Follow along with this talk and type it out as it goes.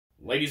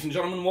Ladies and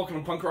gentlemen, welcome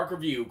to Punk Rock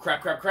Review.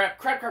 Crap, crap, crap,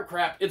 crap, crap,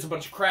 crap. It's a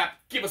bunch of crap.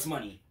 Give us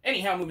money.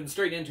 Anyhow, moving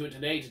straight into it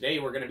today. Today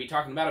we're going to be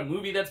talking about a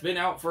movie that's been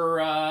out for,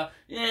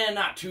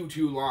 not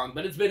too long,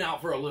 but it's been out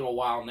for a little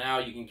while now.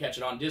 You can catch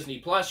it on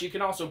Disney+. You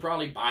can also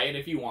probably buy it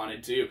if you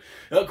wanted to.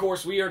 Of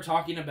course, we are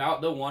talking about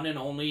the one and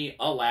only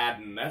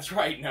Aladdin. That's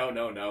right.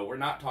 No. We're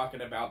not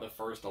talking about the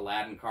first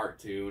Aladdin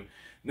cartoon.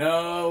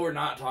 No, we're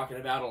not talking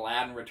about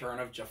Aladdin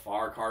Return of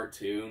Jafar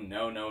cartoon.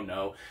 No.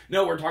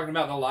 No, we're talking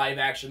about the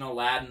live-action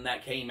Aladdin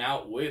that came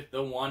out with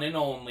the one and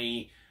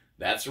only,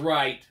 that's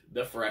right,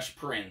 the Fresh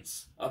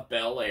Prince of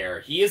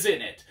Bel-Air. He is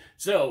in it.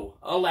 So,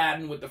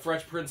 Aladdin with the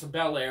Fresh Prince of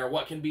Bel-Air,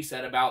 what can be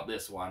said about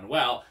this one?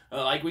 Well,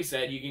 like we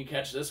said, you can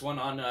catch this one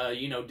on,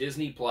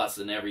 Disney Plus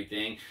and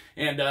everything.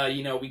 And,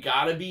 we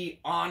gotta be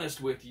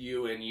honest with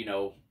you and,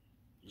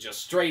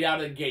 just straight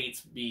out of the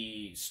gates,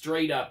 be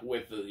straight up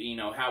with,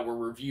 how we're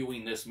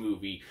reviewing this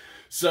movie.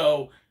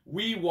 So,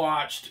 we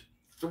watched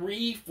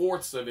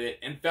 3/4 of it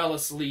and fell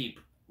asleep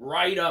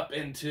right up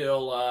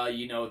until,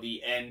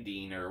 the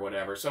ending or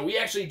whatever. So, we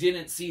actually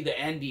didn't see the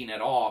ending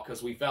at all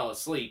because we fell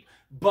asleep.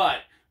 But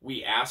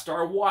we asked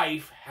our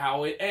wife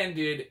how it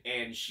ended,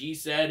 and she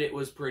said it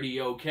was pretty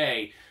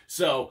okay.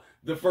 So,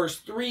 the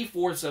first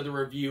 3/4 of the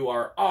review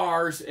are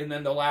ours, and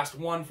then the last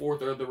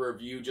 1/4 of the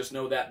review, just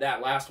know that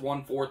that last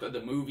 1/4 of the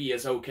movie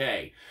is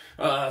okay.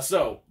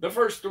 So, the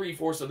first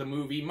 3/4 of the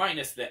movie,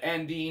 minus the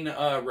ending,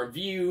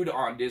 reviewed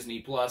on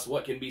Disney+,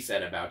 what can be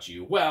said about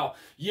you? Well,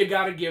 you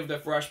gotta give the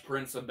Fresh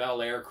Prince of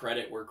Bel-Air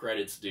credit where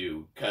credit's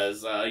due,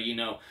 because,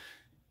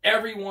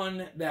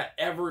 everyone that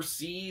ever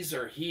sees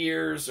or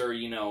hears or,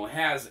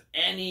 has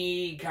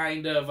any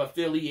kind of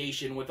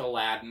affiliation with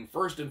Aladdin,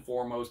 first and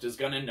foremost, is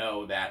going to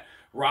know that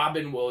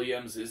Robin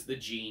Williams is the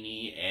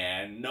genie,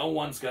 and no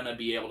one's going to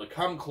be able to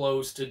come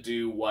close to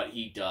do what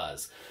he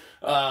does.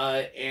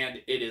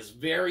 And it is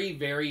very,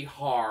 very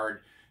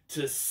hard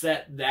to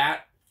set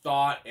that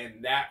thought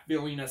and that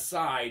feeling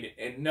aside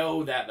and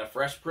know that the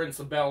Fresh Prince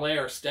of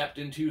Bel-Air stepped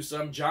into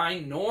some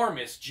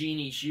ginormous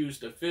genie shoes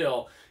to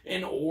fill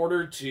in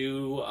order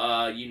to,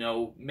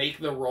 make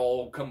the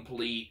role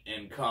complete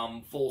and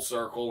come full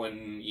circle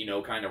and,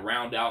 kind of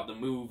round out the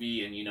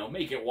movie and,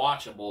 make it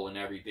watchable and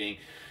everything.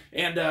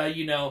 And,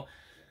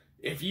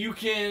 if you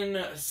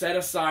can set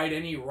aside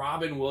any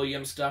Robin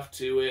Williams stuff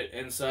to it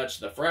and such,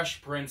 the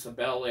Fresh Prince of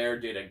Bel-Air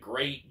did a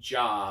great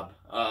job,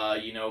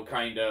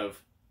 kind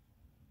of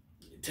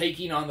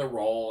taking on the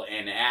role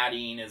and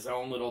adding his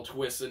own little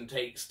twists and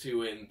takes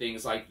to it and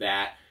things like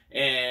that,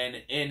 and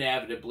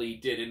inevitably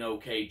did an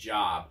okay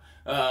job.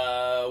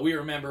 We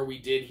remember we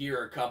did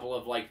hear a couple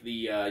of,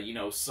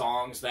 the,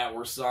 songs that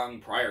were sung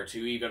prior to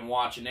even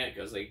watching it,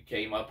 because they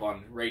came up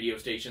on radio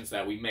stations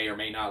that we may or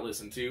may not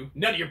listen to.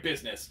 None of your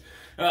business.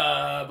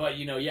 But,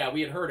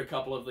 we had heard a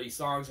couple of these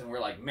songs, and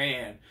we're like,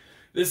 man,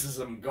 this is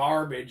some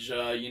garbage,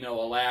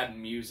 Aladdin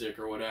music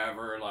or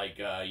whatever,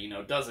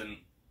 doesn't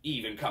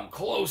even come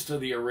close to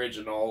the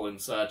original and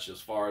such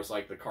as far as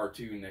the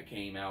cartoon that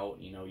came out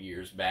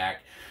years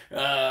back,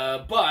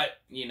 but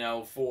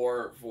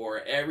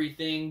for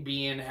everything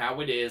being how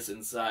it is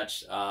and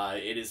such,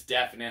 it is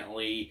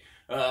definitely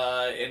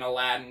an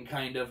Aladdin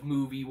kind of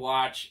movie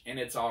watch, and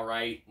it's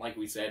alright. Like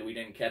we said, we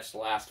didn't catch the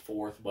last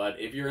fourth, but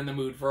if you're in the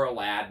mood for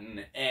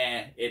Aladdin,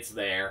 it's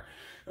there.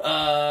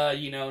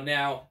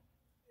 Now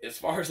as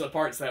far as the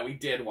parts that we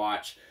did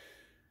watch,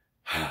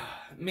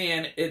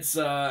 man, it's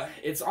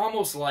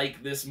almost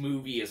like this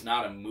movie is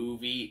not a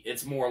movie.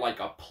 It's more like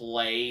a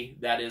play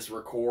that is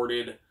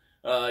recorded,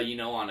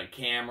 on a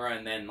camera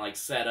and then,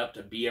 set up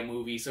to be a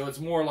movie. So it's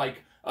more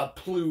like a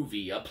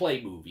pluvie, a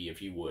play movie,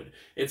 if you would.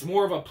 It's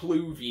more of a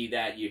pluvie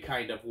that you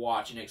kind of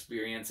watch and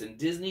experience. And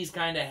Disney's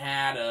kind of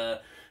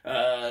had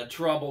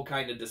trouble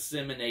kind of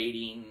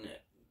disseminating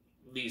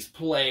these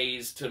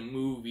plays to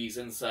movies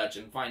and such,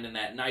 and finding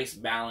that nice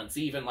balance.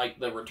 Even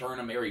the Return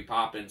of Mary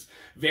Poppins,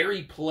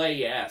 very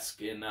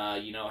play-esque in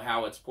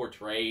how it's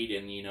portrayed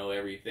and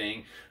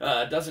everything.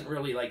 Doesn't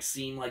really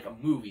seem like a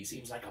movie,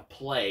 seems like a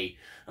play.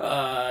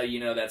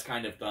 That's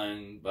kind of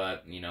done,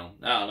 but I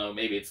don't know,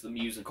 maybe it's the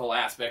musical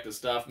aspect of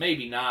stuff,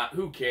 maybe not,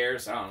 who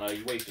cares? I don't know,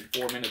 you wasted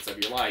 4 minutes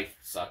of your life,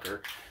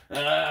 sucker.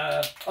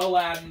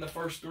 Aladdin, the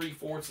first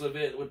 3/4 of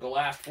it, with the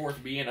last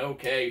fourth being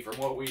okay from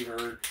what we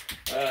heard.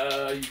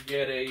 You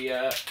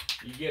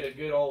get a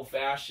good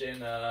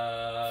old-fashioned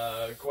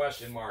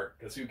question mark,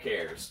 because who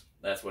cares?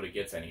 That's what it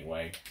gets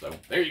anyway. So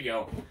there you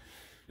go.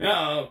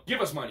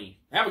 Give us money.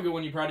 Have a good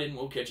one. You probably didn't.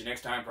 We'll catch you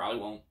next time. Probably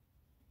won't.